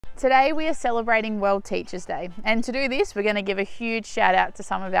Today we are celebrating World Teachers Day, and to do this we're going to give a huge shout out to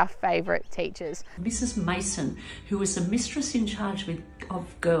some of our favourite teachers. Mrs. Mason, who was the mistress in charge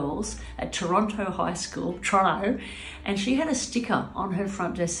of girls at Toronto High School, Toronto, and she had a sticker on her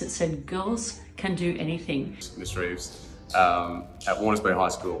front desk that said, "Girls can do anything." Miss Reeves at Warnesbury High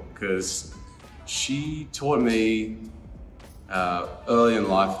School, because she taught me early in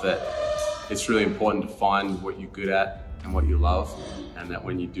life that it's really important to find what you're good at and what you love, and that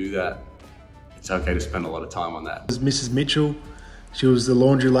when you do that, it's okay to spend a lot of time on that. Mrs. Mitchell, she was the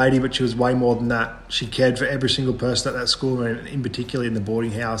laundry lady, but she was way more than that. She cared for every single person at that school, and in particular in the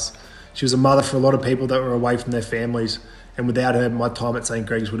boarding house. She was a mother for a lot of people that were away from their families, and without her, my time at St.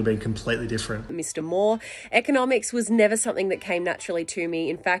 Greg's would have been completely different. Mr. Moore, economics was never something that came naturally to me.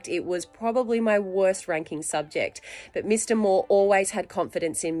 In fact, it was probably my worst ranking subject. But Mr. Moore always had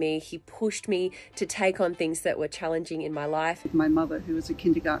confidence in me. He pushed me to take on things that were challenging in my life. My mother, who was a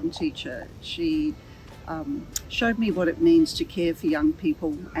kindergarten teacher, she showed me what it means to care for young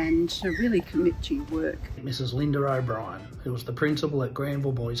people and to really commit to your work. Mrs. Linda O'Brien, who was the principal at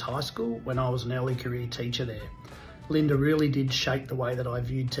Granville Boys High School when I was an early career teacher there. Linda really did shape the way that I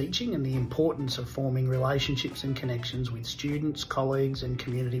viewed teaching and the importance of forming relationships and connections with students, colleagues and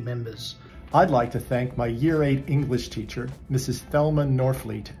community members. I'd like to thank my Year 8 English teacher, Mrs. Thelma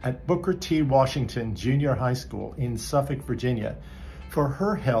Norfleet at Booker T. Washington Junior High School in Suffolk, Virginia, for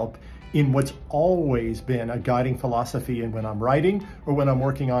her help in what's always been a guiding philosophy in when I'm writing or when I'm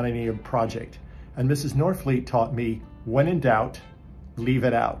working on any project. And Mrs. Norfleet taught me, when in doubt, leave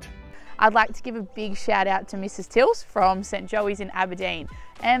it out. I'd like to give a big shout out to Mrs. Tills from St. Joey's in Aberdeen.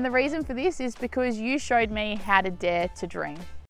 And the reason for this is because you showed me how to dare to dream.